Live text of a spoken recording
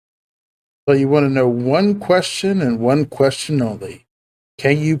So you want to know one question and one question only.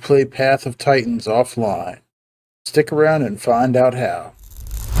 Can you play Path of Titans offline? Stick around and find out how.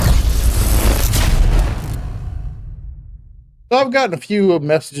 So I've gotten a few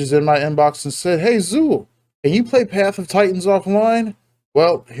messages in my inbox and said, "Hey Zul, can you play Path of Titans offline?"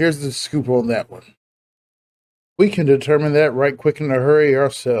 Well, here's the scoop on that one. We can determine that right quick in a hurry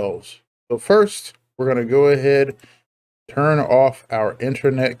ourselves. So first, we're going to go ahead and turn off our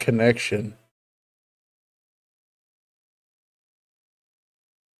internet connection.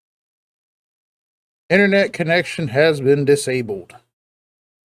 Internet connection has been disabled.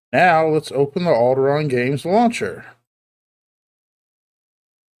 Now let's open the Alderaan Games launcher.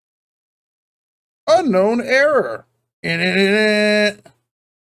 Unknown error.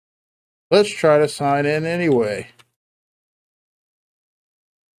 Let's try to sign in anyway.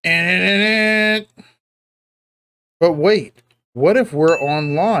 But wait, what if we're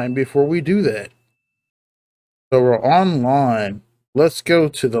online before we do that? So we're online. Let's go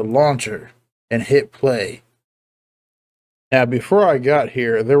to the launcher and hit play. Now, before I got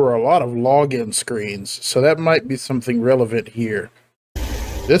here, there were a lot of login screens, so that might be something relevant here.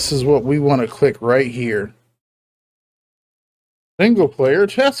 This is what we want to click right here. Single player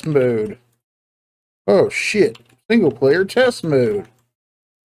test mode. Oh shit, single player test mode.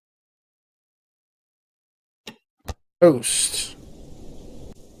 Host.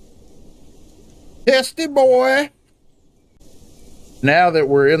 Testy boy. Now that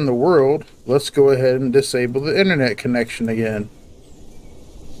we're in the world, let's go ahead and disable the internet connection again.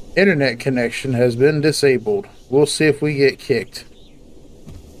 Internet connection has been disabled. We'll see if we get kicked.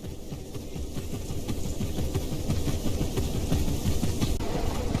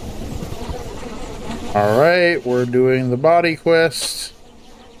 Alright, we're doing the body quest.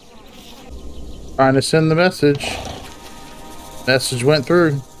 Trying to send the message. Message went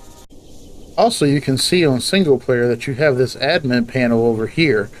through. Also, you can see on single player that you have this admin panel over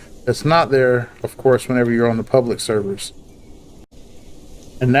here. That's not there, of course, whenever you're on the public servers.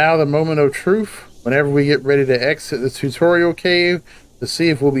 And now the moment of truth. Whenever we get ready to exit the tutorial cave to see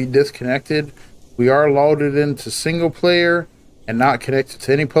if we'll be disconnected, we are loaded into single player and not connected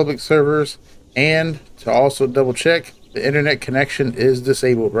to any public servers. And to also double check, the internet connection is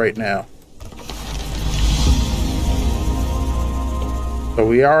disabled right now. So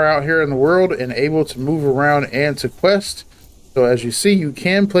we are out here in the world and able to move around and to quest. So as you see, you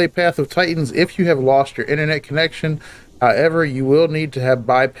can play Path of Titans if you have lost your internet connection. However, you will need to have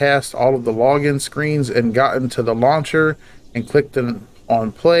bypassed all of the login screens and gotten to the launcher and clicked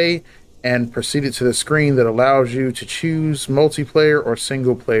on play and proceeded to the screen that allows you to choose multiplayer or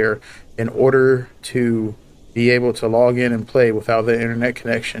single player in order to be able to log in and play without the internet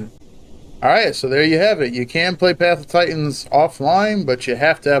connection. Alright, so there you have it. You can play Path of Titans offline, but you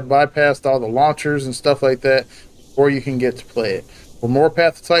have to have bypassed all the launchers and stuff like that before you can get to play it. For more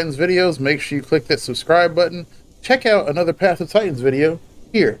Path of Titans videos, make sure you click that subscribe button. Check out another Path of Titans video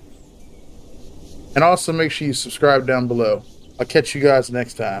here. And also make sure you subscribe down below. I'll catch you guys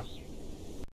next time.